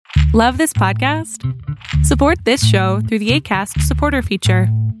Love this podcast? Support this show through the Acast supporter feature.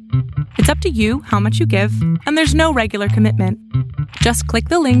 It's up to you how much you give, and there's no regular commitment. Just click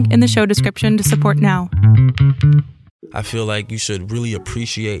the link in the show description to support now. I feel like you should really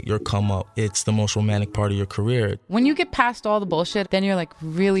appreciate your come up. It's the most romantic part of your career. When you get past all the bullshit, then you're like,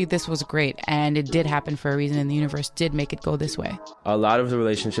 really, this was great. And it did happen for a reason, and the universe did make it go this way. A lot of the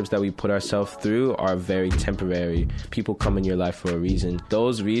relationships that we put ourselves through are very temporary. People come in your life for a reason.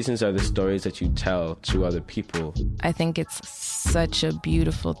 Those reasons are the stories that you tell to other people. I think it's such a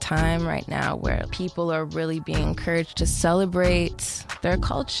beautiful time right now where people are really being encouraged to celebrate their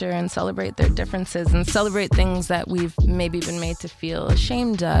culture and celebrate their differences and celebrate things that we've maybe been made to feel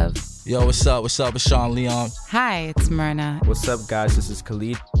ashamed of. Yo, what's up? What's up? It's Sean Leon. Hi, it's Myrna. What's up, guys? This is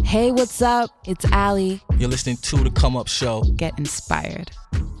Khalid. Hey, what's up? It's Allie. You're listening to The Come Up Show. Get inspired.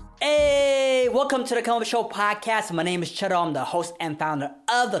 Hey, welcome to the Come Up Show podcast. My name is Cheddar. I'm the host and founder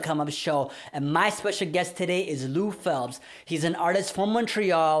of the Come Up Show. And my special guest today is Lou Phelps. He's an artist from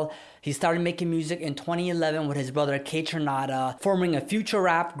Montreal. He started making music in 2011 with his brother KAYTRANADA, forming a future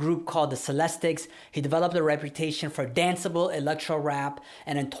rap group called the Celestics. He developed a reputation for danceable electro rap,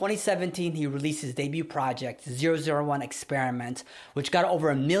 and in 2017 he released his debut project, 001 Experiment, which got over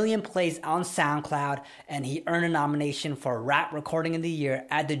 1 million plays on SoundCloud, and he earned a nomination for Rap Recording of the Year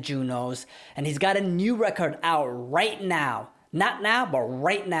at the Junos. And he's got a new record out right now. Not now, but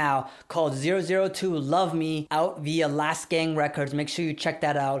right now, called 002 Love Me, out via Last Gang Records. Make sure you check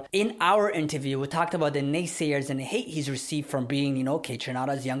that out. In our interview, we talked about the naysayers and the hate he's received from being,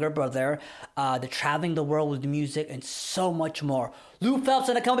 KAYTRANADA's younger brother, the traveling the world with music, and so much more. Lou Phelps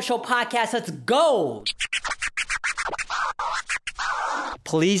on the Come Up Show podcast. Let's go!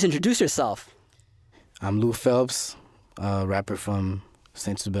 Please introduce yourself. I'm Lou Phelps, a rapper from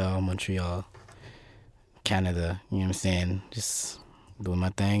Saint-Hubert, Montreal, Canada. You know what I'm saying? Just doing my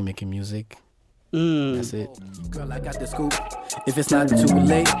thing, making music. That's it. Girl, I got the scoop. If it's not too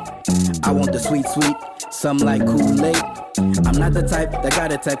late, I want the sweet, some like Kool-Aid. I'm not the type that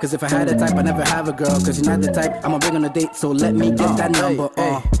got a type, cause if I had a type, I'd never have a girl, cause you're not the type I'ma bring on a date, so let me get that number.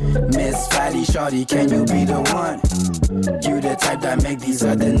 Miss Fatty Shorty, can you be the one? You the type that make these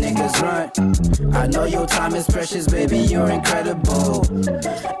other niggas run. I know your time is precious, baby, you're incredible.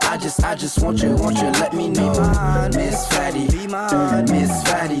 I just want you, let me know. Miss Fatty, be mine. Miss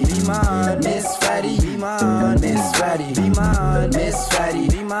Fatty, be mine. Miss Fatty, be mine. Miss Fatty, be mine. Miss Fatty,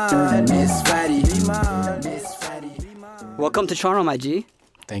 be mine. Miss Fatty, be mine. Miss Fatty, be mine. Welcome to Toronto, my G.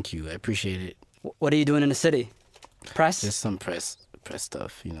 Thank you. I appreciate it. What are you doing in the city? Press? Just some press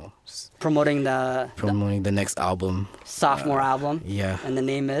stuff, just promoting the next album. Sophomore album? Yeah. And the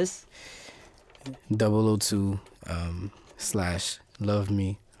name is? 002 / Love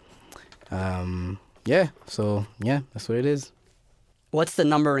Me. That's what it is. What's the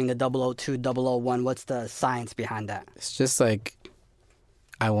numbering, the 002, 001? What's the science behind that? It's just like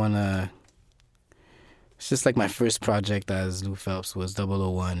it's just like my first project as Lou Phelps was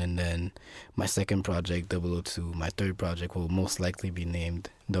 001, and then my second project, 002. My third project will most likely be named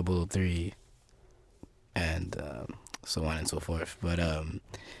 003, and so on and so forth. But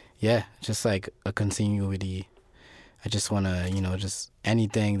just like a continuity. I just want to, just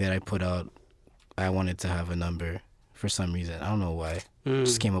anything that I put out, I wanted to have a number for some reason. I don't know why.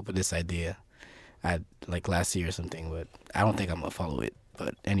 Just came up with this idea at like last year or something, but I don't think I'm going to follow it.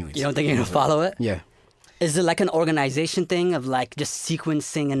 But anyways. You don't think you're going to follow it? Yeah. Is it like an organization thing of like just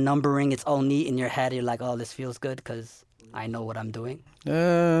sequencing and numbering? It's all neat in your head. You're like, oh, this feels good because I know what I'm doing?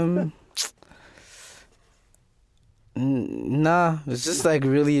 Nah. It's just like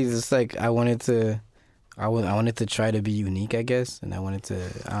really, it's like I wanted to try to be unique, I guess. And I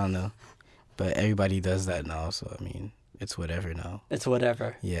don't know. But everybody does that now, so I mean, it's whatever now. It's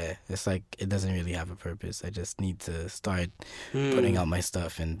whatever. Yeah, it's like it doesn't really have a purpose. I just need to start putting out my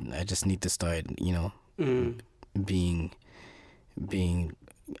stuff, and I just need to start, being.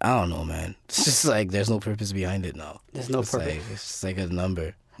 I don't know, man. It's just like there's no purpose behind it now. There's no purpose. It's just like a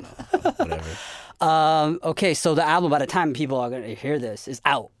number. No, whatever. Okay, so the album, by the time people are gonna hear this, is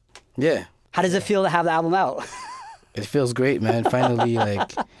out. Yeah. How does it feel to have the album out? It feels great, man. Finally,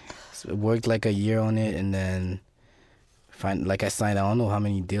 like. Worked like a year on it, and then I signed, I don't know how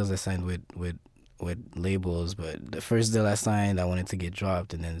many deals I signed with labels, but the first deal I signed, I wanted to get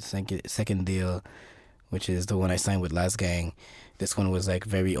dropped, and then the second deal, which is the one I signed with Last Gang, this one was like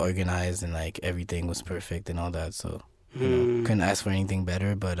very organized and like everything was perfect and all that, so couldn't ask for anything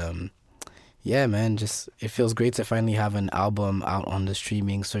better. But yeah, man, just it feels great to finally have an album out on the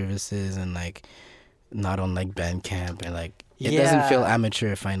streaming services and like not on like Bandcamp and like It doesn't feel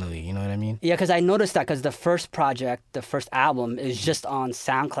amateur finally, you know what I mean? Yeah, because I noticed that because the first project, the first album is just on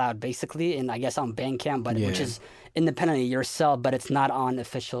SoundCloud basically, and I guess on Bandcamp, but which is independently yourself, but it's not on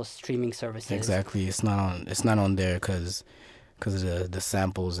official streaming services. Exactly. It's not on there because of the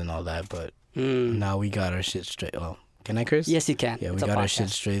samples and all that, but now we got our shit straight. Oh, can I curse? Yes, you can. Yeah, we got our shit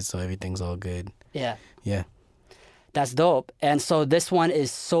straight, so everything's all good. Yeah. Yeah. That's dope. And so this one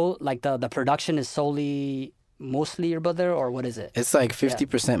is the production is mostly your brother, or what is it? It's like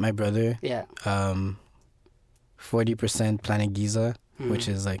 50% my brother. Yeah. 40% Planet Giza, which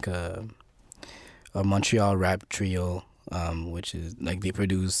is like a Montreal rap trio, which is like they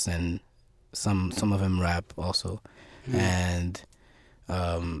produce and some of them rap also. And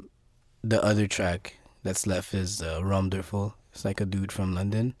the other track that's left is Romderful. It's like a dude from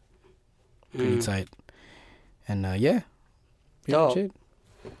London. Pretty tight. And yeah. Pretty much it.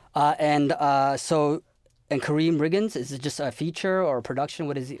 And Kareem Riggins, is it just a feature or a production?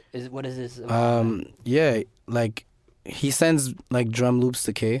 What is his? Yeah, like he sends like drum loops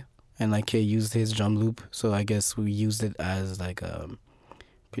to K, and like K used his drum loop, so I guess we used it as like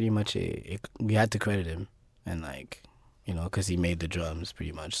pretty much we had to credit him, and like because he made the drums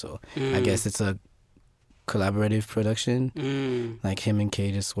pretty much. So I guess it's a collaborative production. Like him and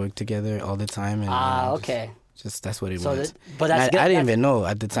K just work together all the time. And, okay. Just that's what it was. But that's I didn't even know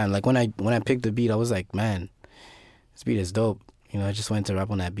at the time. Like when I picked the beat, I was like, man, this beat is dope. I just went to rap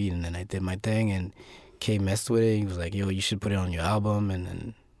on that beat, and then I did my thing, and K messed with it. He was like, yo, you should put it on your album, and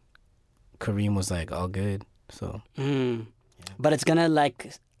then Kareem was like, all good. So. But it's gonna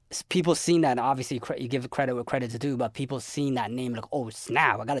like people seeing that. Obviously, you give credit where credit's due, but people seeing that name like, oh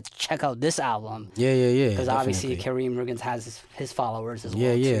snap, I gotta check out this album. Yeah. Because obviously Kareem Riggins has his followers as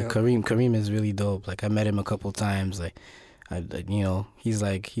well. Yeah. Too. Kareem is really dope. Like I met him a couple times. Like, he's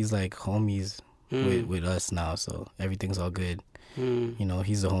like homies with us now. So everything's all good.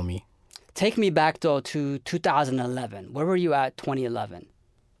 He's a homie. Take me back though to 2011. Where were you at 2011?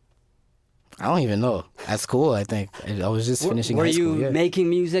 I don't even know. At school, I think. I was just finishing high school. Were you making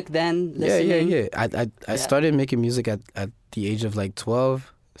music then? Listening? Yeah. I started making music at the age of like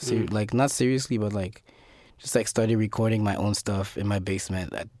 12. Like not seriously, but like just like started recording my own stuff in my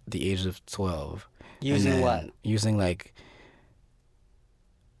basement at the age of 12. Using what? Using like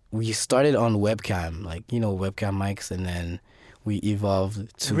we started on webcam, like webcam mics, and then we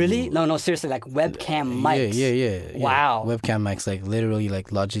evolved to really no seriously like webcam mics. Yeah. Wow. Webcam mics, like literally like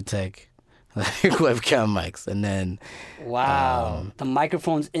Logitech. Like webcam mics, and then the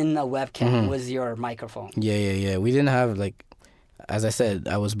microphones in a webcam was your microphone. Yeah. We didn't have like, as I said,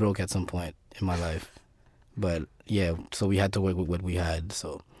 I was broke at some point in my life, but yeah, so we had to work with what we had.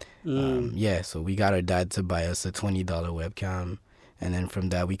 So so we got our dad to buy us a $20 webcam, and then from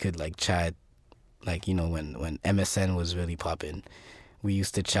that we could like chat, like when MSN was really popping. We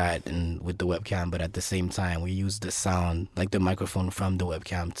used to chat with the webcam, but at the same time, we used the sound, like the microphone from the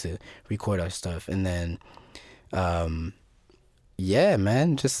webcam to record our stuff. And then,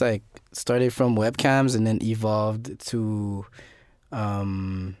 just like started from webcams and then evolved to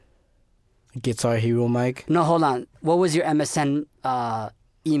Guitar Hero mic. No, hold on. What was your MSN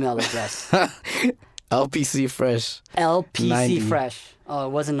email address? LPC Fresh. LPC 90. Fresh. Oh,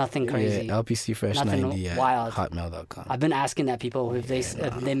 it wasn't nothing crazy. Yeah, LPC Fresh nothing 90 at wild. hotmail.com. I've been asking that people if they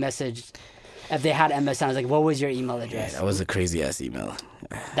messaged, if they had MSN. I was like, what was your email address? Yeah, that was a crazy ass email.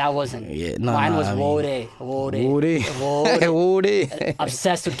 That wasn't. Yeah, mine was Wode.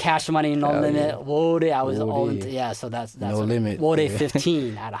 Obsessed with Cash Money, No Limit. Wode. I was all into, so that's No Limit. Wode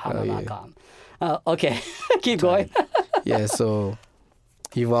 15 at hotmail.com. Okay, keep going. Yeah, so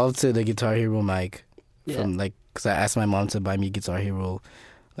evolved to the Guitar Hero mic from like, because I asked my mom to buy me Guitar Hero,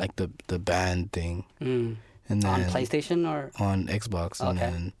 like the band thing. And then on PlayStation or on Xbox. Okay.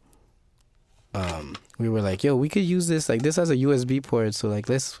 And then we were like, yo, we could use this. Like this has a USB port, so like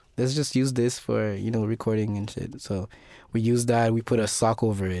let's just use this for recording and shit. So we used that. We put a sock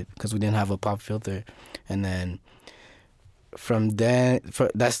over it because we didn't have a pop filter. And then from then,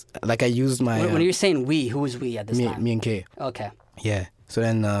 that's like I used my. When you're saying we, who was we at this time? Me and Kay. Okay. Yeah. So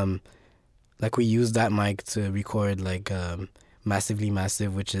then, like we used that mic to record like Massively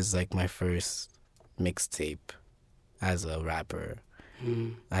Massive, which is like my first mixtape as a rapper,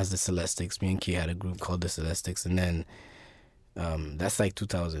 as the Celestics. Me and Kay had a group called the Celestics, and then that's like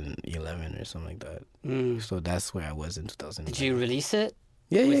 2011 or something like that. So that's where I was in 2011. Did you release it?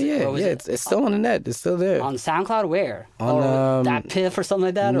 Yeah. It's still on the net. It's still there. On SoundCloud? Where? On that Piff or something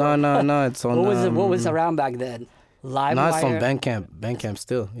like that? No. It's on. What was around back then? Live No, it's on Wire? Bandcamp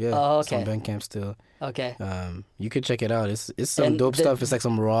still. Yeah. Oh, It's on okay. Bandcamp still. Okay. You could check it out. It's some And dope the- stuff. It's like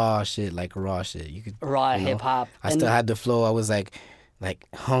some raw shit, like raw shit. You could Raw you know, hip hop. I still had the flow. I was like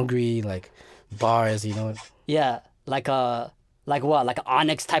hungry, like bars, you know. Yeah, like what? Like an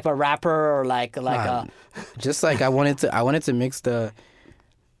Onyx type of rapper, or like Nah, just like I wanted to mix the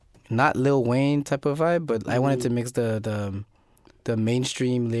not Lil Wayne type of vibe, but I wanted to mix the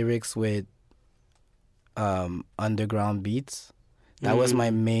mainstream lyrics with underground beats. That was my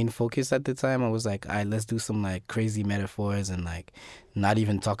main focus at the time. I was like, all right, let's do some like crazy metaphors and like not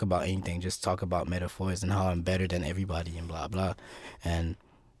even talk about anything, just talk about metaphors and how I'm better than everybody and blah blah. And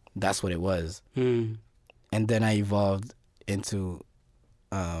that's what it was. And then I evolved into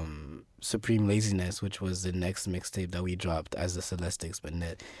Supreme Laziness, which was the next mixtape that we dropped as the Celestics. But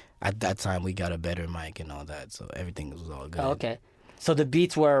at that time, we got a better mic and all that, so everything was all good. Oh, okay. So the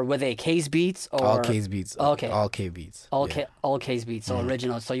beats were they K's beats or All K's beats. Okay. All K beats. all yeah. all K's beats, so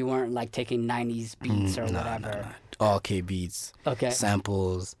original. So you weren't like taking 90s beats or Nah, whatever. nah. All K beats. Okay.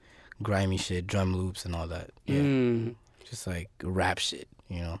 Samples, grimy shit, drum loops, and all that. Yeah. Just like rap shit,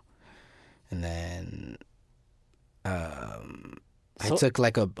 you know. And then I took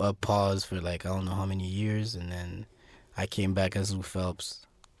like a pause for like I don't know how many years, and then I came back as Lou Phelps.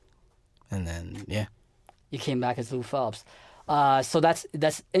 And then You came back as Lou Phelps. So that's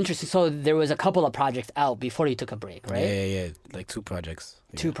interesting. So there was a couple of projects out before you took a break, right? Yeah. Like 2 projects.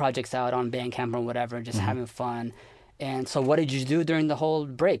 Yeah. 2 projects out on Bandcamp or whatever, just having fun. And so what did you do during the whole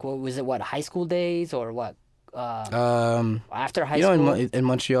break? What was it? What, high school days or what? After high school? In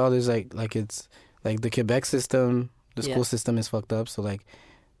Montreal, there's like it's like the Quebec system. The school system is fucked up. So like,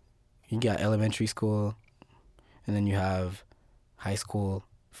 you got elementary school, and then you have high school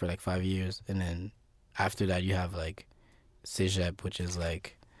for like 5 years, and then after that you have like Cégep, which is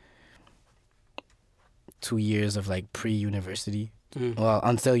like 2 years of like pre-university. Well,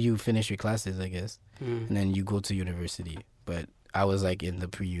 until you finish your classes, I guess, and then you go to university. But I was like in the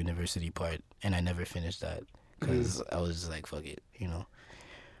pre-university part, and I never finished that because I was just like, fuck it, you know.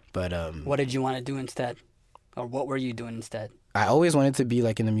 But what did you want to do instead, or what were you doing instead? I always wanted to be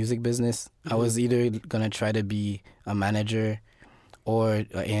like in the music business. I was either gonna try to be a manager, or an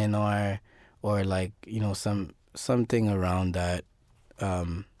A&R, or like, you know, something around that.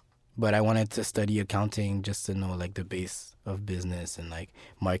 But I wanted to study accounting just to know like the base of business and like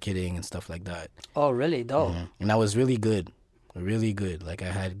marketing and stuff like that. Oh, really? Dope. And I was really good. Like I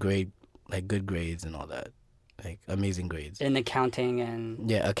had good grades and all that, like amazing grades. In accounting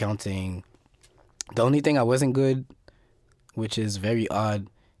and... Yeah, accounting. The only thing I wasn't good, which is very odd,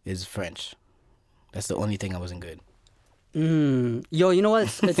 is French. That's the only thing I wasn't good. Yo, you know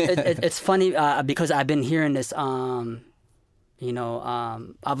what? It's funny because I've been hearing this. I've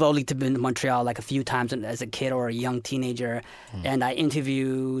only been to Montreal like a few times as a kid or a young teenager, and I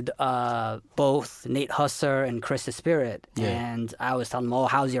interviewed both Nate Husser and Chris the Spirit, and I was telling them, "Oh,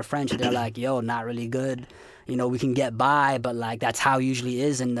 how's your French?" They're like, "Yo, not really good. You know, we can get by, but like that's how it usually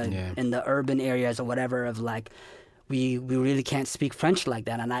is in the urban areas or whatever. Of like, we really can't speak French like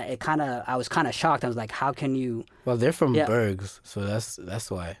that." And I was kind of shocked. I was like, "How can you?" Well, they're from Bergs, so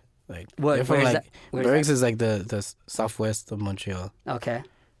that's why. Like, What, they're from like Bergs is like the southwest of Montreal, Okay.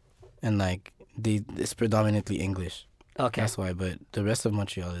 and like it's predominantly English. Okay. That's why. But the rest of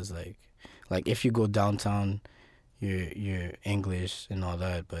Montreal is like if you go downtown, you're English and all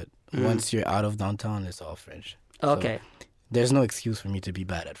that. But once you're out of downtown, it's all French. Okay. So there's no excuse for me to be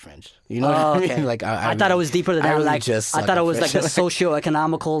bad at French. You know what I mean? Like I thought it was deeper than that. really Like just I suck thought it at was like French. the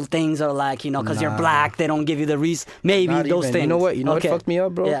socio-economical things, or like, you know, because you're Nah. black, they don't give you the reason. Maybe Not those even. things. You know what? You know Okay. what fucked me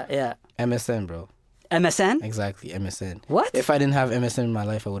up, bro? Yeah. MSN, bro. MSN? Exactly, MSN. What? If I didn't have MSN in my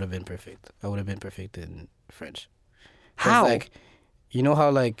life, I would have been perfect. I would have been perfect in French. 'Cause, How? like, you know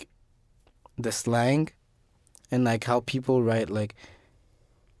how like the slang and like how people write like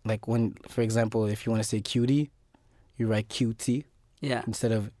when, for example, if you want to say cutie, you write QT Yeah.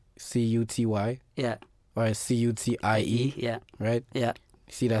 instead of CUTY Yeah. or CUTIE, Yeah. right? Yeah.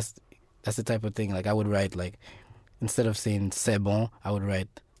 See, that's the type of thing. Like I would write like instead of saying c'est bon, I would write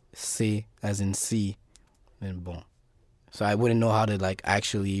C as in C, then bon. So I wouldn't know how to like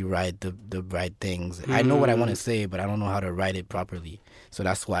actually write the right things. I know what I want to say, but I don't know how to write it properly. So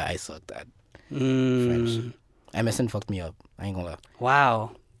that's why I sucked at French. MSN fucked me up. I ain't gonna lie.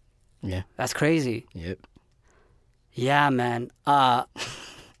 Wow. Yeah. That's crazy. Yep. Yeah, man. I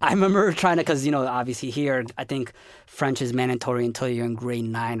remember trying to, because, you know, obviously here, I think French is mandatory until you're in grade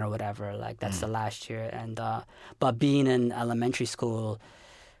 9 or whatever. Like, that's the last year. And but being in elementary school,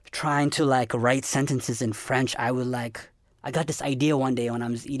 trying to, like, write sentences in French, I got this idea one day when I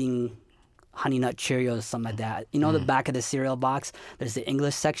was eating Honey Nut Cheerios or something like that. You know, the back of the cereal box, there's the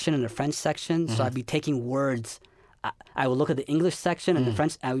English section and the French section. So I'd be taking words. I would look at the English section and the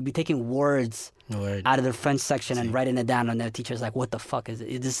French. I would be taking words out of the French section and writing it down. And the teacher's like, "What the fuck is it?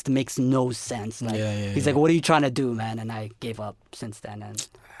 It just makes no sense." Like, he's like, "What are you trying to do, man?" And I gave up since then and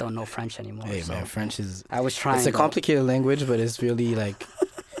don't know French anymore. Hey, man, French is. I was trying. It's a complicated language, but it's really like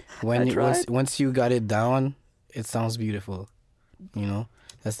once you got it down, it sounds beautiful. You know,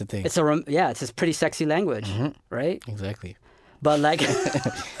 that's the thing. It's it's a pretty sexy language, right? Exactly. But like,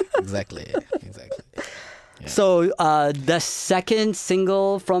 exactly. Yeah. So the second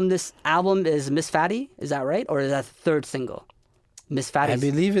single from this album is Miss Fatty, is that right? Or is that the third single? Miss Fatty. I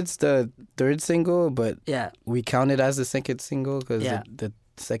believe it's the third single, but we count it as the second single because the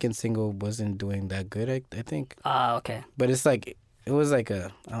second single wasn't doing that good, I think. Okay. But it's like, it was like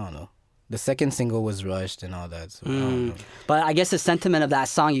I don't know. The second single was rushed and all that. So I don't know. But I guess the sentiment of that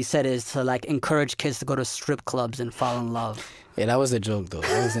song you said is to like encourage kids to go to strip clubs and fall in love. Yeah, that was a joke though.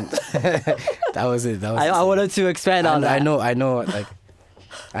 That wasn't. That was it. I wanted to expand on that. I know. Like,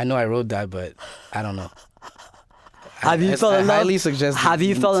 I know I wrote that, but I don't know. Have you fell in love? Highly suggest. Have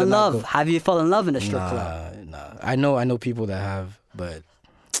you fell in love? Have you fell in love in a strip club? Nah. I know people that have, but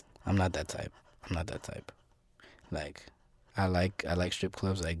I'm not that type. Like, I like strip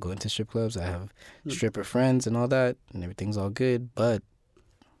clubs. I go into strip clubs. I have stripper friends and all that, and everything's all good. But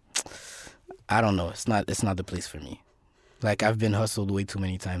I don't know. It's not the place for me. Like, I've been hustled way too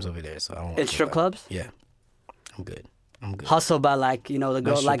many times over there, so I don't. In strip clubs? Yeah, I'm good. Hustled by the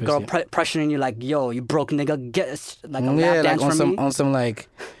girl, pressuring you like, yo, you broke nigga, get like a lap dance from me. on some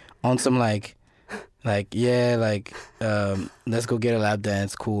let's go get a lap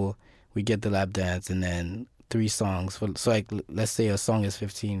dance. Cool, we get the lap dance, and then 3 songs. So like, let's say a song is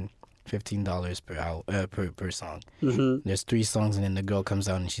 $15 per hour per song. There's 3 songs, and then the girl comes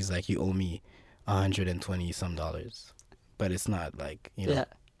out and she's like, you owe me $120 some dollars. But it's not like,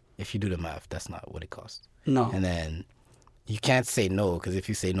 if you do the math, that's not what it costs. No. And then you can't say no, because if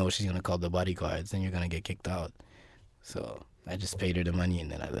you say no, she's going to call the bodyguards and you're going to get kicked out. So I just paid her the money and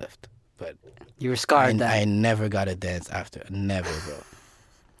then I left. But you were scarred. I never got a dance after. Never, bro.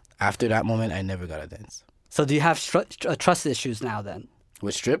 After that moment, I never got a dance. So do you have trust issues now then?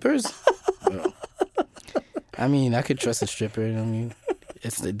 With strippers? Bro. I mean, I could trust a stripper. I mean,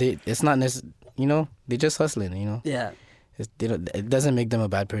 it's not necessarily, they're just hustling, Yeah. It doesn't make them a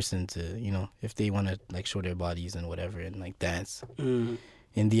bad person to, if they want to like show their bodies and whatever and like dance. In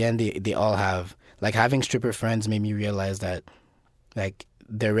the end, they all have, like, having stripper friends made me realize that like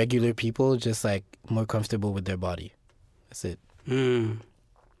they're regular people, just like more comfortable with their body. That's it.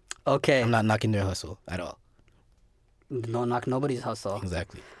 Okay. I'm not knocking their hustle at all. Don't knock nobody's hustle.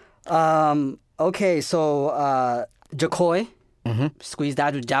 Exactly. Okay, so Jacoy, Squeeze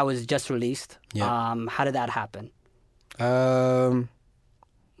that was just released. Yeah. How did that happen?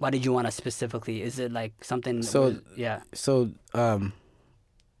 Why did you want to specifically? Is it like something? Yeah.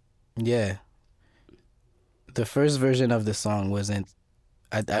 The first version of the song wasn't.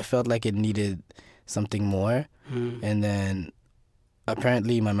 I felt like it needed something more, and then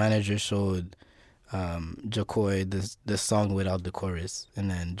apparently my manager showed Jacoy the song without the chorus,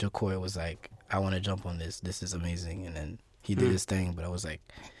 and then Jacoy was like, "I want to jump on this. This is amazing," and then he did his thing, but I was like,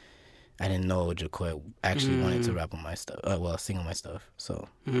 I didn't know Jacoy actually wanted to rap on my stuff. Sing on my stuff. So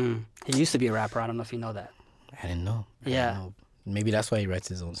he used to be a rapper. I don't know if you know that. I didn't know. Maybe that's why he writes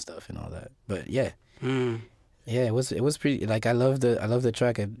his own stuff and all that. But yeah, it was pretty. Like, I love the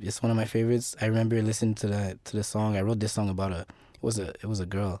track. It's one of my favorites. I remember listening to the song. I wrote this song about it was a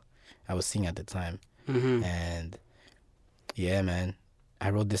girl I was seeing at the time, and yeah, man, I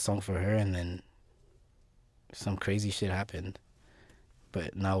wrote this song for her, and then some crazy shit happened.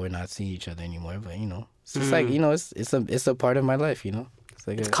 But now we're not seeing each other anymore. But it's just like, it's a part of my life. It's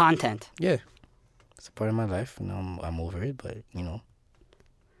like it's content. Yeah, it's a part of my life. I'm over it. But I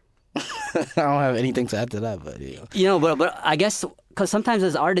don't have anything to add to that. But but I guess because sometimes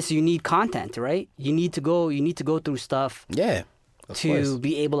as artists you need content, right? You need to go through stuff. Yeah. To course.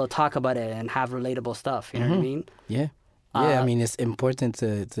 be able to talk about it and have relatable stuff. You know what I mean? Yeah. Yeah. I mean, it's important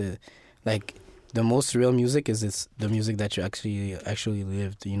to like. The most real music is the music that you actually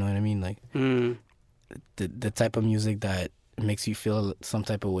lived. You know what I mean? Like the type of music that makes you feel some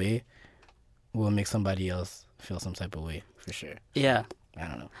type of way will make somebody else feel some type of way for sure. Yeah. I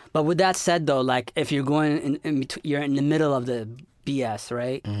don't know. But with that said, though, like if you're going you're in the middle of the BS,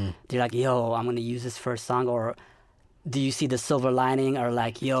 right? You're like, yo, I'm gonna use this first song, or do you see the silver lining, or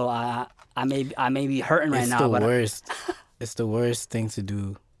like, yo, I may be hurting right now. It's the worst. It's the worst thing to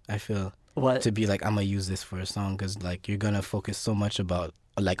do. I feel. What? To be like, I'm gonna use this for a song, because like you're gonna focus so much about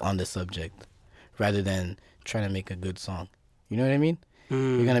like on the subject, rather than trying to make a good song. You know what I mean?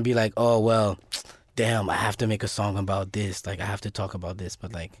 You're gonna be like, oh well, damn, I have to make a song about this. Like I have to talk about this.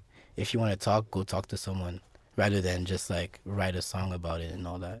 But like, if you want to talk, go talk to someone, rather than just like write a song about it and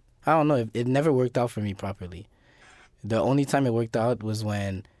all that. I don't know. It never worked out for me properly. The only time it worked out was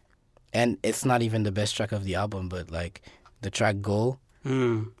when, and it's not even the best track of the album, but like the track Go,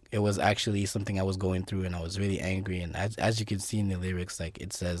 it was actually something I was going through, and I was really angry. And as you can see in the lyrics, like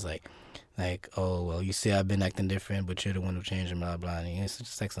it says like, oh well, you say I've been acting different, but you're the one who changed and blah blah. And it's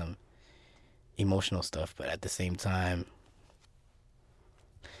just like some emotional stuff, but at the same time,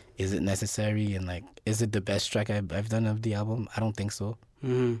 is it necessary? And like, is it the best track I've done of the album? I don't think so.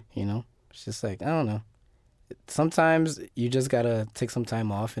 You know, it's just like, I don't know. Sometimes you just gotta take some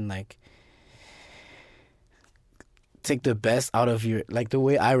time off and like take the best out of your, like the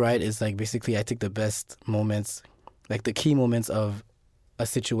way I write is like basically I take the best moments, like the key moments of a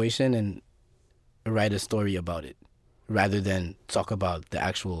situation and write a story about it rather than talk about the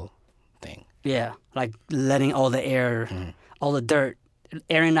actual thing. Yeah, like letting all the air, all the dirt,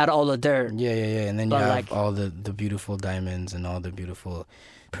 airing out all the dirt. Yeah. And then you have like, all the beautiful diamonds and all the beautiful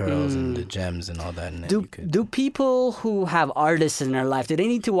pearls and the gems and all that. And do people who have artists in their life, do they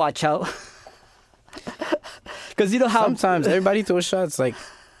need to watch out? Because you know how sometimes everybody throws shots. Like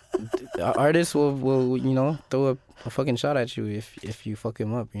artists will you know, throw a fucking shot at you if you fuck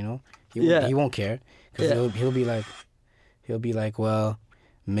him up. You know, he won't care because he'll be like, well,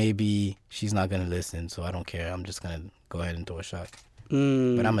 maybe she's not gonna listen, so I don't care. I'm just gonna go ahead and throw a shot.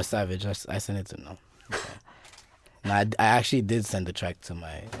 But I'm a savage. I sent it to no. No, I actually did send the track to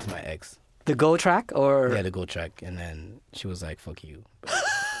my ex. The Go track, or yeah, the Go track, and then she was like, "Fuck you." But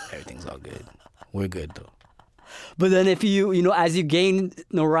everything's all good. We're good though. But then if you know, as you gain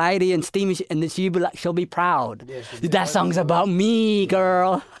notoriety and steam, and then she'll be proud. Yeah, that song's about me,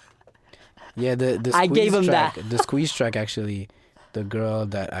 girl. Yeah, the I gave him track, that. The Squeeze track actually, the girl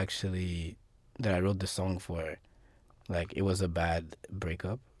that I wrote the song for, like it was a bad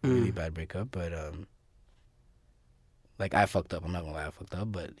breakup, really bad breakup, but like I fucked up. I'm not gonna lie, I fucked up,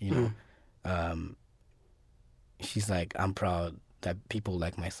 but you know, she's like, I'm proud that people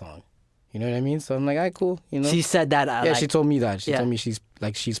like my song. You know what I mean? So I'm like, alright, cool. You know. She said that. Yeah, she told me that. She told me she's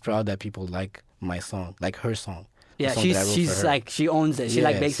proud that people like my song, like her song. Yeah, she's like, she owns it. She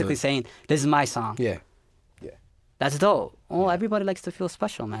like basically saying, this is my song. Yeah. That's dope. Oh, everybody likes to feel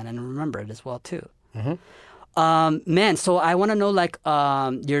special, man, and remember it as well too. Man, so I want to know, like,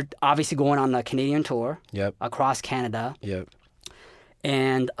 you're obviously going on a Canadian tour. Yep. Across Canada. Yep.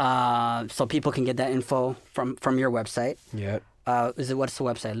 And so people can get that info from your website. Yep. What's the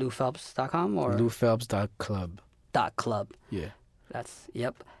website? LouPhelps.com or LouPhelps.club. .club. Yeah.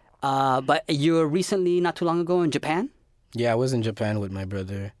 Yep. But you were recently, not too long ago, in Japan? Yeah, I was in Japan with my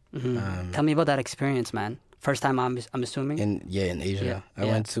brother. Tell me about that experience, man. First time, I'm assuming. In Asia.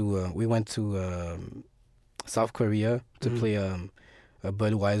 We went to South Korea to play a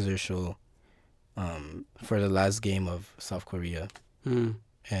Budweiser show for the last game of South Korea,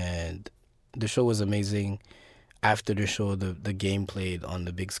 and the show was amazing. After the show, the game played on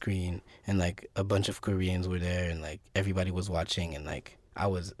the big screen, and like a bunch of Koreans were there, and like everybody was watching, and like I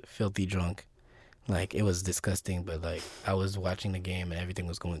was filthy drunk. Like it was disgusting, but like I was watching the game and everything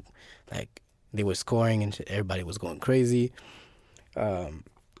was going, like they were scoring and shit, everybody was going crazy.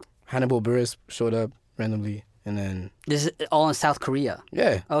 Hannibal Buress showed up randomly, and then this is all in South Korea.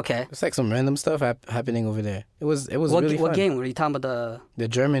 Yeah. Okay. It's like some random stuff happening over there. It was really fun. What game were you talking about? The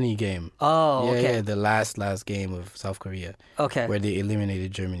Germany game. Oh, okay. Yeah, the last game of South Korea. Okay. Where they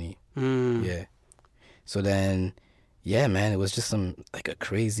eliminated Germany. Yeah. So then, yeah, man, it was just a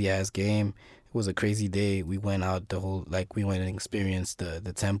crazy ass game. It was a crazy day. We went out we went and experienced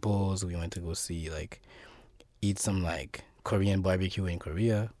the temples. We went to go see, eat some, Korean barbecue in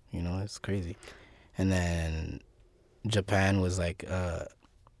Korea. You know, it's crazy. And then Japan was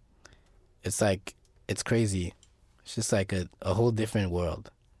it's crazy. It's just like a whole different world,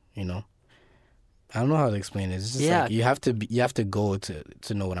 you know? I don't know how to explain it. It's just like you have to go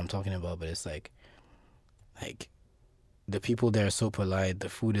to know what I'm talking about, but it's like the people there are so polite, the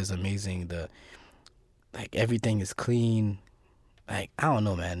food is amazing, everything is clean. I don't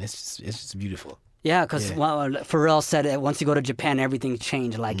know, man. It's just beautiful. Yeah, because Pharrell said it, once you go to Japan, everything's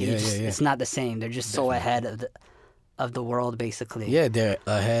changed. It's not the same. They're just so ahead of the world, basically. Yeah, they're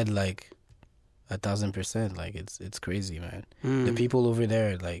ahead 1,000%. It's crazy, man. The people over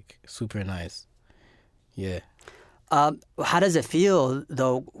there are super nice. Yeah. How does it feel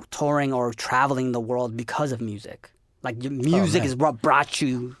though, touring or traveling the world because of music? Music is what brought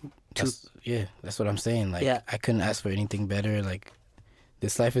you to. That's what I'm saying. I couldn't ask for anything better.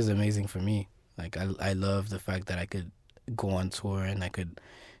 this life is amazing for me. Like I love the fact that I could go on tour and I could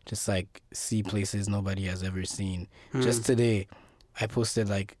just like see places nobody has ever seen. Just today, I posted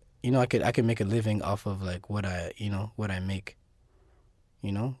like, you know, I could make a living off of like what I make.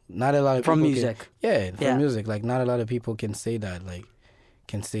 You know, not a lot of from people music. From music. Like not a lot of people can say that. Like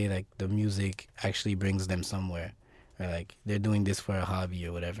can say like the music actually brings them somewhere, or like they're doing this for a hobby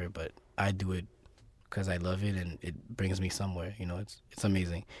or whatever. But I do it because I love it and it brings me somewhere. You know, it's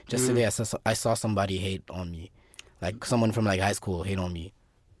amazing. Just today I saw somebody hate on me, like someone from like high school hate on me.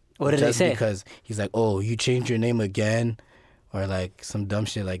 What did they say? Because he's like, oh, you changed your name again, or like some dumb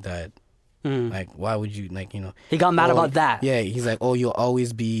shit like that. Like, why would you, like, you know? He got mad about that. Yeah, he's like, oh, you'll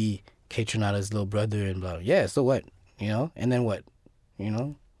always be KAYTRANADA's little brother and blah, blah. Yeah, so what? You know? And then what? You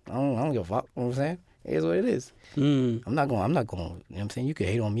know? I don't give a fuck. You know what I'm saying? It is what it is. I'm not going, you know what I'm saying? You can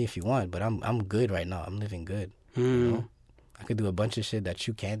hate on me if you want, but I'm good right now. I'm living good. You know? I could do a bunch of shit that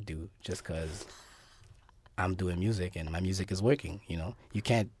you can't do just because I'm doing music and my music is working, you know? You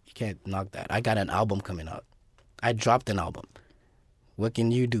can't knock that. I got an album coming out. I dropped an album. What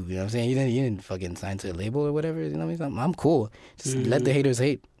can you do? You know what I'm saying? You didn't fucking sign to a label or whatever. You know what I mean? I'm cool. Just let the haters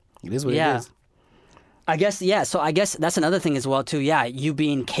hate. It is what it is. I guess, yeah. So I guess that's another thing as well, too. Yeah, you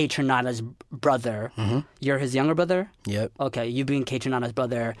being KAYTRANADA's brother. You're his younger brother? Yep. Okay, you being KAYTRANADA's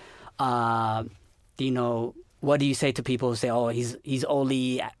brother. You know, what do you say to people who say, oh, he's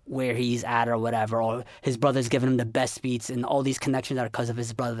only where he's at or whatever, or his brother's giving him the best beats and all these connections are because of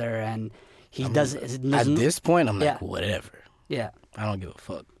his brother and he does... At this point, I'm like, whatever. Yeah. I don't give a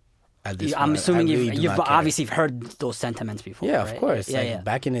fuck. At this I'm point, assuming really you've obviously heard those sentiments before. Yeah, right? of course. Yeah, like,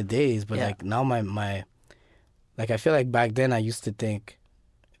 back in the days, but like now my like I feel like back then I used to think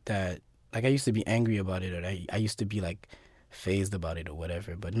that like I used to be angry about it, or I used to be like phased about it or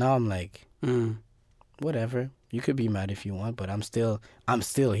whatever. But now I'm like, whatever. You could be mad if you want, but I'm still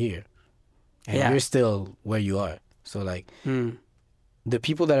here, and you're still where you are. So like, the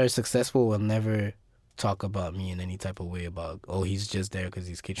people that are successful will never talk about me in any type of way about, oh, he's just there because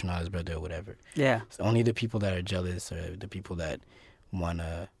he's KAYTRANADA's brother or whatever. Yeah. It's only the people that are jealous or the people that want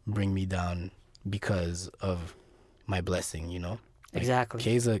to bring me down because of my blessing, you know? Like, exactly.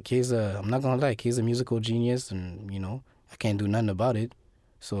 Kay's I'm not going to lie, Kay's a musical genius and, you know, I can't do nothing about it.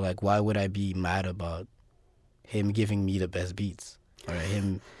 So, like, why would I be mad about him giving me the best beats? Or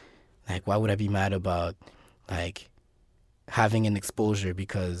him, like, why would I be mad about, like, having an exposure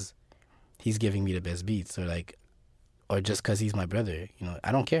because he's giving me the best beats, or just because he's my brother, you know?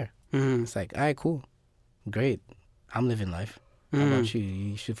 I don't care. It's like, all right, cool, great. I'm living life. How about you?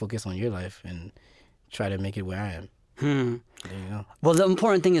 You should focus on your life and try to make it where I am. There you go. Well, the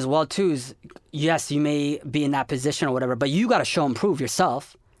important thing as well too is, yes, you may be in that position or whatever, but you got to show and prove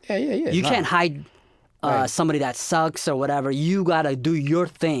yourself. Yeah. You can't hide somebody that sucks or whatever. You got to do your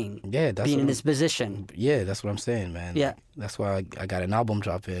thing. Yeah, that's being in this position. Yeah, that's what I'm saying, man. Yeah, like, that's why I got an album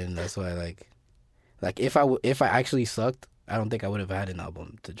dropping. That's why like if I actually sucked, I don't think I would have had an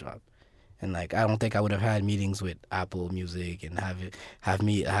album to drop. And like I don't think I would have had meetings with Apple Music and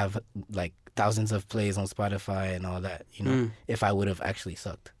have like thousands of plays on Spotify and all that, you know, if I would have actually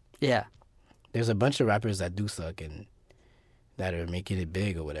sucked. Yeah. There's a bunch of rappers that do suck and that are making it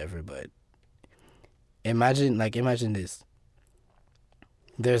big or whatever, but imagine this.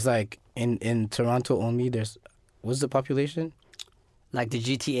 There's like in Toronto only, what's the population? Like the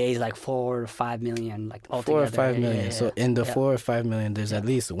GTA is like 4 or 5 million, like altogether. 4 or 5 million. Yeah. So in the 4 or 5 million, there's at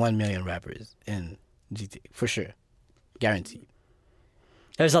least 1 million rappers in GTA for sure, guaranteed.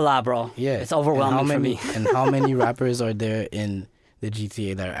 There's a lot, bro. Yeah, it's overwhelming for me. And how many rappers are there in the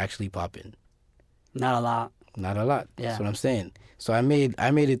GTA that are actually popping? Not a lot. Not a lot. Yeah. That's what I'm saying. So I made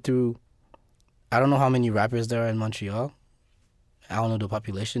it through. I don't know how many rappers there are in Montreal. I don't know the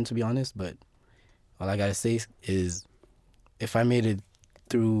population, to be honest, but all I gotta say is, if I made it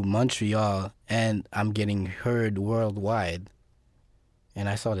through Montreal and I'm getting heard worldwide, and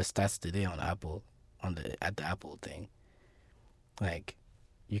I saw the stats today on Apple, at the Apple thing, like,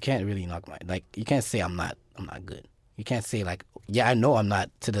 you can't really knock you can't say I'm not good. You can't say like, yeah, I know I'm not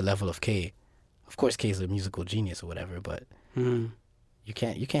to the level of K. Of course, K is a musical genius or whatever, but you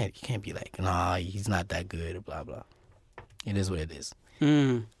can't be like, nah, he's not that good or blah blah. It is what it is.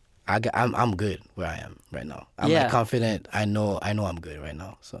 I'm good where I am right now. I'm like confident. I know I'm good right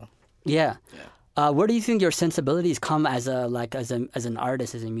now. So where do you think your sensibilities come as an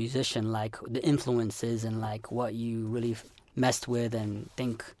artist, as a musician? Like the influences and like what you really messed with and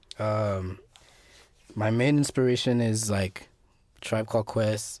think. My main inspiration is like Tribe Called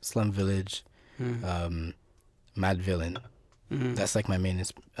Quest, Slum Village, Mad Villain. That's like my main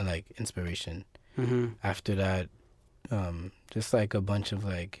inspiration. After that, Just like a bunch of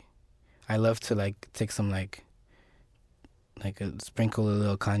like, I love to like take some like a sprinkle a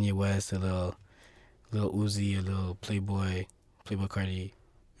little Kanye West, a little Uzi, a little Playboy Cardi.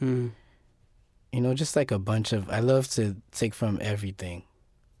 Mm. You know, just like a bunch of. I love to take from everything.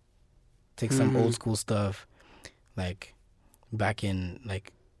 Take some old school stuff, like back in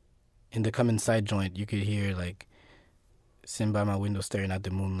the Come Inside joint. You could hear like "Sitting by my window staring at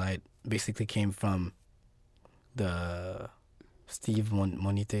the moonlight." Basically came from the Steve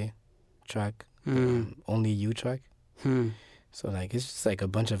Monite track, Only You track. So like it's just like a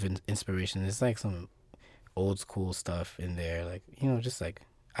bunch of inspiration. It's like some old school stuff in there, like, you know, just like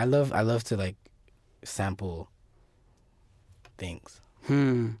I love to like sample things.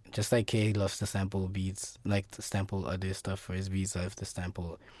 Just like Kay loves to sample beats, like to sample other stuff for his beats. I love to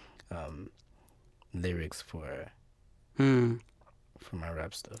sample lyrics for my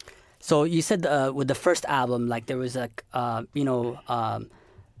rap stuff. So you said with the first album, like there was like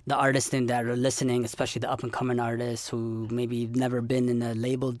the artists in that are listening, especially the up and coming artists who maybe never been in a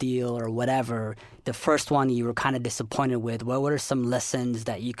label deal or whatever. The first one you were kind of disappointed with. What are some lessons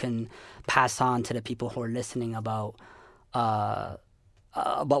that you can pass on to the people who are listening about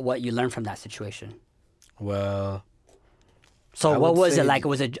what you learned from that situation? Well, so what was it like?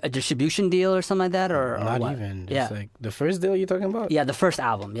 Was it a distribution deal or something like that, or not what? even? Just like the first deal you're talking about? Yeah, the first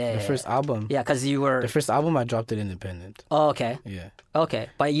album. Yeah, the first album. Yeah, because you were the first album I dropped it independent. Oh, okay. Yeah. Okay,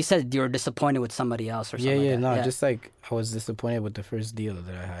 but you said you were disappointed with somebody else or something. Yeah, just like I was disappointed with the first deal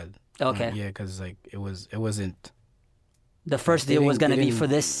that I had. Okay. Yeah, because like it wasn't. The first deal was gonna be for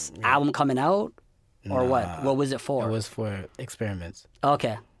this album coming out, or what? What was it for? It was for experiments.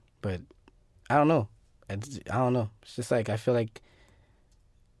 Okay. But I don't know. I don't know. It's just like I feel like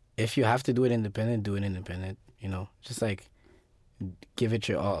if you have to do it independent, do it independent. You know, just like give it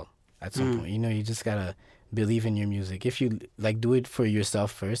your all at some point. You know, you just gotta believe in your music. If you like, do it for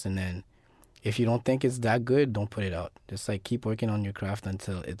yourself first, and then if you don't think it's that good, don't put it out. Just like keep working on your craft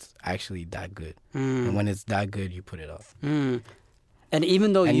until it's actually that good. And when it's that good, you put it out. And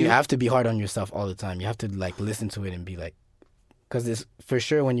even though you have to be hard on yourself all the time. You have to like listen to it and be like, because it's for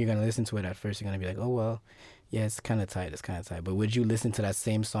sure when you're gonna listen to it at first, you're gonna be like, oh well, yeah, it's kind of tight. But would you listen to that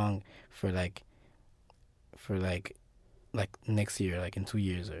same song for like next year, like in 2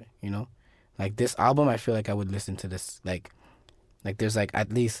 years, or you know, like this album? I feel like I would listen to this like there's like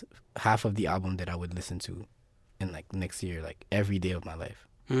at least half of the album that I would listen to in like next year, like every day of my life.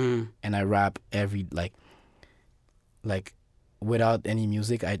 And I rap every like without any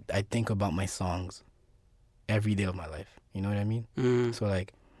music, I think about my songs every day of my life. You know what I mean? So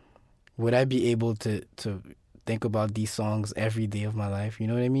like, would I be able to think about these songs every day of my life? You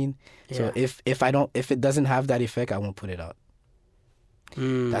know what I mean? Yeah. So if it doesn't have that effect, I won't put it out.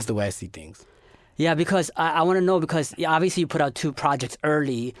 That's the way I see things. Yeah, because I want to know, because obviously you put out 2 projects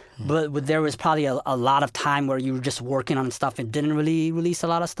early, but there was probably a lot of time where you were just working on stuff and didn't really release a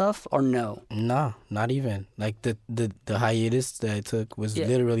lot of stuff, or no? No, not even. Like the hiatus that I took was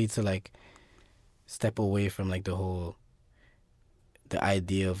literally to like step away from like the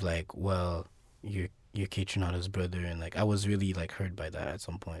idea of like, well, you're KAYTRANADA's brother, and like I was really like hurt by that at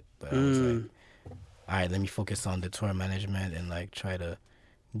some point. But I was like, all right, let me focus on the tour management and like try to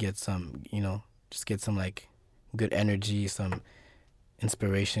get some, you know, just get some like good energy, some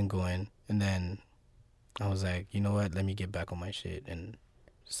inspiration going. And then I was like, you know what, let me get back on my shit and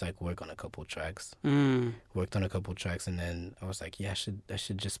just like work on a couple tracks. Worked on a couple tracks, and then I was like, yeah, I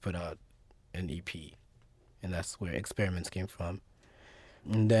should just put out an EP. And that's where Experiments came from.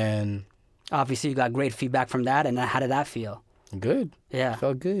 And then obviously you got great feedback from that, and how did that feel? Good. Yeah. It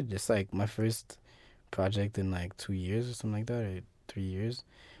felt good. It's like my first project in like 2 years or something like that, or 3 years.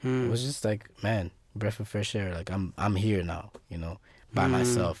 It was just like, man, breath of fresh air. Like I'm here now, you know, by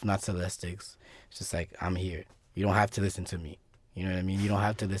myself, not Celestics. It's just like, I'm here. You don't have to listen to me. You know what I mean? You don't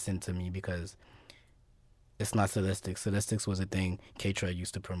have to listen to me because it's not Celestics. Celestics was a thing KAYTRA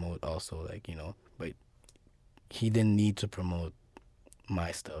used to promote also, like, you know, but he didn't need to promote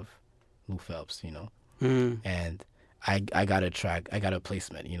my stuff, Lou Phelps, you know. And I got a track, I got a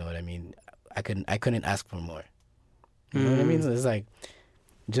placement, you know what I mean? I couldn't ask for more. You know what I mean? So it's like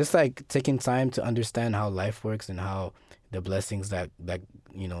just like taking time to understand how life works and how the blessings that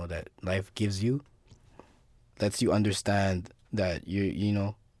you know that life gives you lets you understand that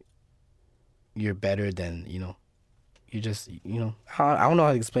you're better than, you know, you just, you know, I don't know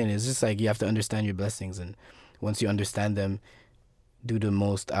how to explain it. It's just like you have to understand your blessings, and once you understand them, do the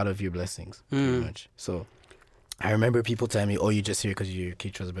most out of your blessings, pretty much. So I remember people telling me, oh, you're just here because you're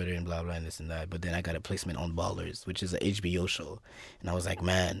KAYTRA's brother and blah, blah, and this and that. But then I got a placement on Ballers, which is an HBO show. And I was like,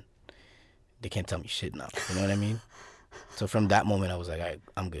 man, they can't tell me shit now. You know what I mean? So from that moment, I was like,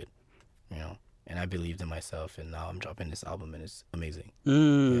 I'm good, and I believed in myself, and now I'm dropping this album, and it's amazing.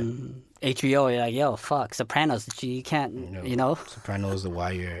 HBO, you're like, yo, fuck, Sopranos, you can't, Sopranos, The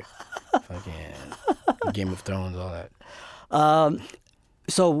Wire, fucking Game of Thrones, all that.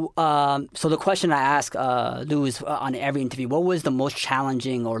 So the question I ask Lou is on every interview, what was the most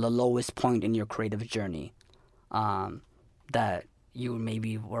challenging or the lowest point in your creative journey that you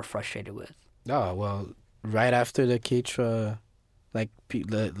maybe were frustrated with? Oh, well, right after the Kaytra, right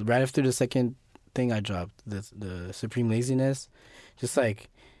after the second thing I dropped, the Supreme Laziness, just like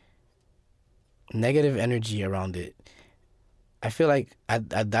negative energy around it. I feel like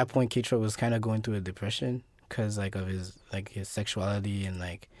at that point, Kaytra was kind of going through a depression because of his sexuality and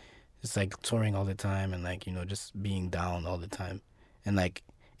just touring all the time and just being down all the time, and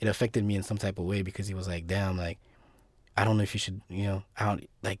it affected me in some type of way because he was like, damn, I don't know if you should,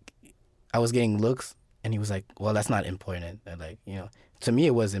 I was getting looks, and he was like, well, that's not important. And to me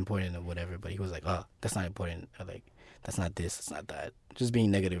it was important or whatever, but he was like, oh, that's not important. Or that's not this, it's not that. Just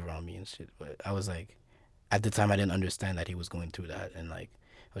being negative around me and shit. But I was like, at the time I didn't understand that he was going through that, and I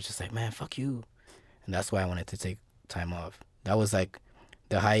was just like, man, fuck you. And that's why I wanted to take time off. That was the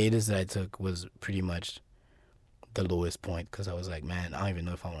hiatus that I took was pretty much the lowest point, because I was like, man, I don't even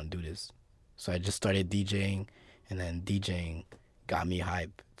know if I want to do this. So I just started DJing, and then DJing got me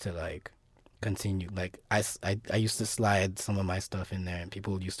hype to continue. I used to slide some of my stuff in there, and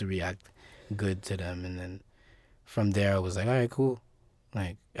people used to react good to them, and then from there I was like, all right, cool.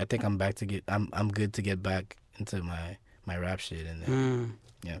 I think I'm good to get back into my rap shit, and then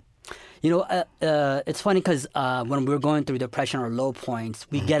yeah. It's funny because when we're going through depression or low points,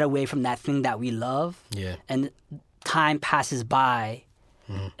 we get away from that thing that we love. Yeah. And time passes by,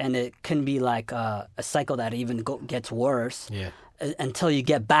 and it can be like a cycle that even gets worse. Yeah. Until you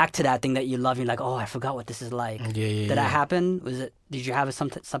get back to that thing that you love, you're like, oh, I forgot what this is like. Yeah. Did that happen? Did you have some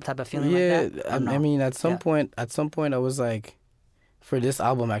type of feeling like that? I mean, at some point, I was like, for this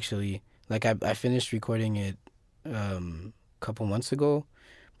album actually, I finished recording it a couple months ago.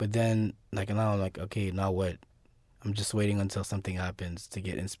 But then, now I'm like, okay, now what? I'm just waiting until something happens to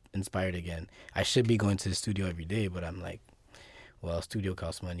get inspired again. I should be going to the studio every day, but I'm like, well, studio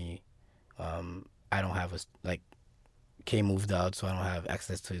costs money. I don't have K moved out, so I don't have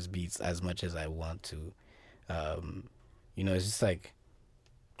access to his beats as much as I want to. It's just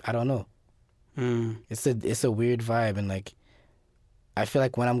I don't know. It's a weird vibe, and I feel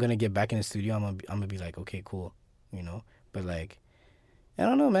like when I'm gonna get back in the studio, I'm gonna be like, okay, cool, But I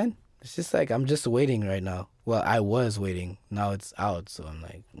don't know, man. It's just I'm just waiting right now. Well, I was waiting. Now it's out, so I'm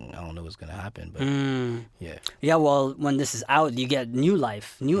like, I don't know what's gonna happen, but yeah. Yeah, well, when this is out, you get new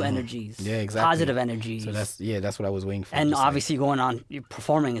life, new energies. Yeah, exactly. Positive energies. So that's what I was waiting for. And obviously you're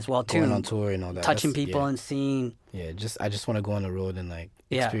performing as well too. Going on tour and all that. Touching people and seeing. Yeah, I just want to go on the road and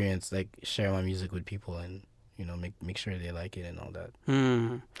experience, share my music with people and make sure they like it and all that.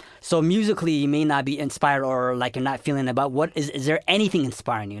 So musically, you may not be inspired or you're not feeling about what is there anything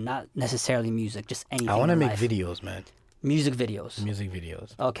inspiring you? Not necessarily music, just anything. I want to make life. videos, man. Music videos. Music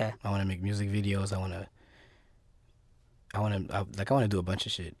videos. Okay. I want to make music videos. I want to do a bunch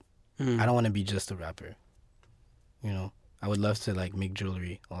of shit. I don't want to be just a rapper. I would love to make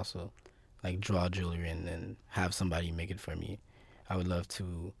jewelry also, draw jewelry and then have somebody make it for me. I would love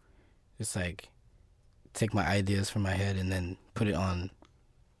to just take my ideas from my head and then put it on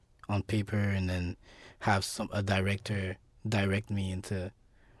paper and then have a director direct me into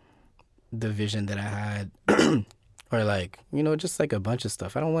the vision that I had or just a bunch of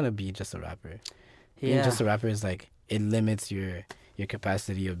stuff. I don't want to be just a rapper. Yeah. Being just a rapper is it limits your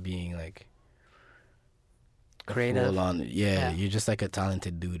capacity of being creative. Full on, yeah, you're just a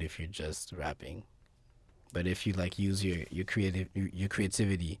talented dude if you're just rapping. But if you use your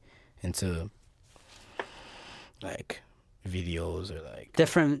creativity into videos or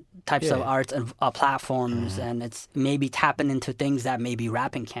different types of arts and platforms, and it's maybe tapping into things that maybe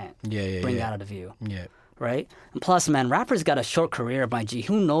rapping can't bring out of you. Yeah. Right? And plus, man, rappers got a short career, my G.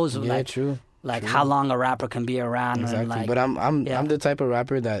 Who knows true. How long a rapper can be around. Exactly. And but I'm the type of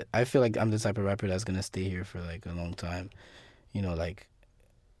rapper that I feel I'm the type of rapper that's gonna stay here for a long time.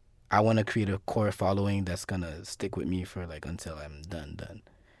 I want to create a core following that's gonna stick with me for until I'm done.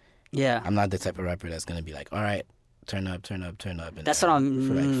 Yeah. I'm not the type of rapper that's gonna be all right, turn up, and that's what I'm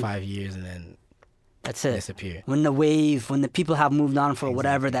for 5 years and then that's it. Disappear. When the people have moved on for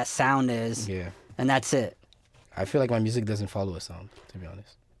whatever that sound is. Yeah. And that's it. I feel my music doesn't follow a sound, to be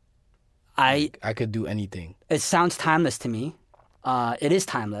honest. I could do anything. It sounds timeless to me. It is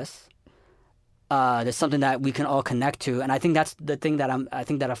timeless. there's something that we can all connect to, and I think that's the thing that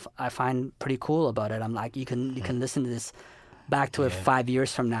I find pretty cool about it. I'm like, you can listen to this back to it 5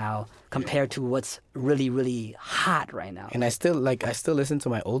 years from now compared to what's really, really hot right now. And I still listen to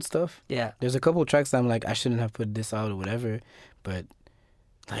my old stuff. Yeah. There's a couple tracks that I'm like, I shouldn't have put this out or whatever, but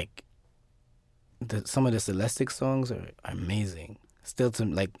like some of the Celestic songs are amazing. Still, to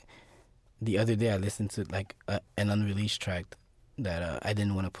like the other day I listened to like an unreleased track that I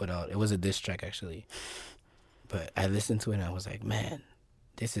didn't want to put out. It was a diss track actually, but I listened to it and I was like, man,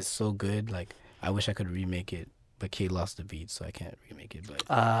 this is so good. Like I wish I could remake it, but K lost the beat, so I can't remake it.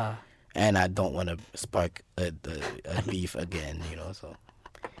 But and I don't want to spark a beef again, you know. So,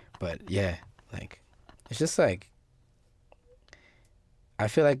 but yeah, like it's just like I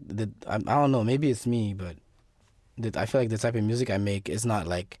feel like I don't know. Maybe it's me, but I feel like the type of music I make is not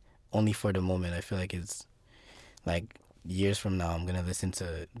like only for the moment. I feel like it's like years from now, I'm gonna listen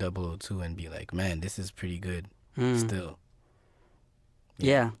to 002 and be like, man, this is pretty good still.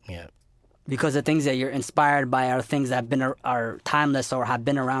 Yeah. Because the things that you're inspired by are things that have been are timeless or have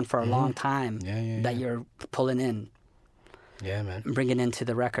been around for a long time. That you're pulling in. Yeah, man. Bringing into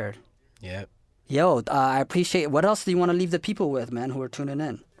the record. Yeah. Yo, I appreciate. What else do you want to leave the people with, man, who are tuning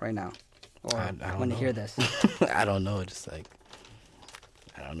in right now, or I don't when know. you hear this? I don't know. Just like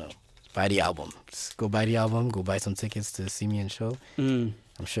I don't know. Buy the album. Just go buy the album. Go buy some tickets to see me in the show. I'm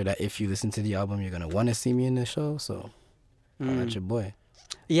sure that if you listen to the album, you're gonna want to see me in the show. So, that's your boy.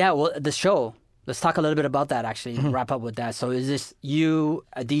 Yeah, well, the show. Let's talk a little bit about that. Actually, wrap up with that. So, is this you,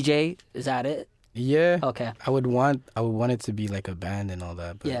 a DJ? Is that it? Yeah. Okay. I would want it to be like a band and all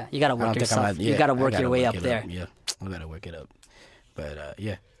that. But yeah, you gotta work yourself. You gotta work your way up there. Yeah, I gotta work it up. But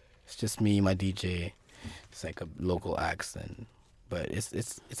yeah, it's just me, my DJ. It's like a local acts but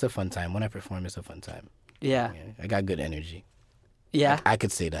it's a fun time. When I perform, it's a fun time. Yeah. I got good energy. Yeah. I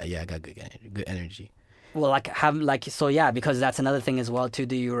could say that. Yeah, I got good energy. Well, because that's another thing as well too.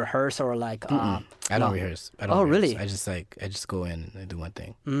 Do you rehearse or like? I don't rehearse. I don't rehearse. Really? I just go in and I do one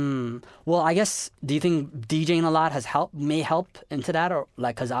thing. Well, I guess. Do you think DJing a lot may help into that, or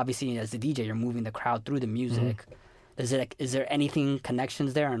like because obviously as the DJ you're moving the crowd through the music. Is there anything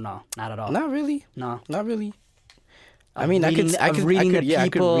connections there or no? Not at all. Not really. No. Not really. I mean, I could read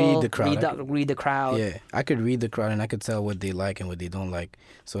the crowd. Read the crowd. Yeah, I could read the crowd and I could tell what they like and what they don't like.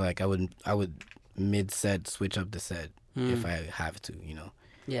 So like I would mid-set switch up the set if I have to, you know.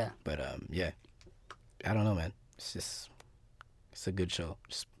 Yeah. But yeah, I don't know, man. It's a good show.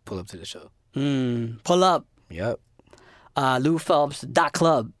 Just pull up to the show. Pull up. Yep. Lou Phelps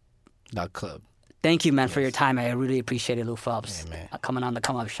 .club. .club. Thank you, man, for your time. I really appreciate it, Lou Phelps. Yeah, man. Coming on the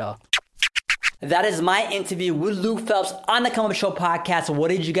Come Up Show. That is my interview with Lou Phelps on the Come Up Show podcast. What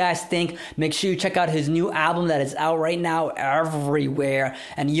did you guys think? Make sure you check out his new album that is out right now everywhere.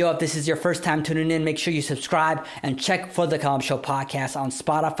 And yo, if this is your first time tuning in, make sure you subscribe and check for the Come Up Show podcast on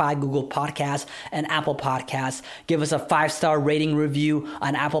Spotify, Google Podcasts, and Apple Podcasts. Give us a 5-star rating review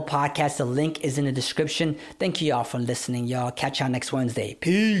on Apple Podcasts. The link is in the description. Thank you all for listening, y'all. Catch y'all next Wednesday.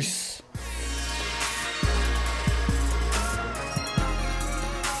 Peace.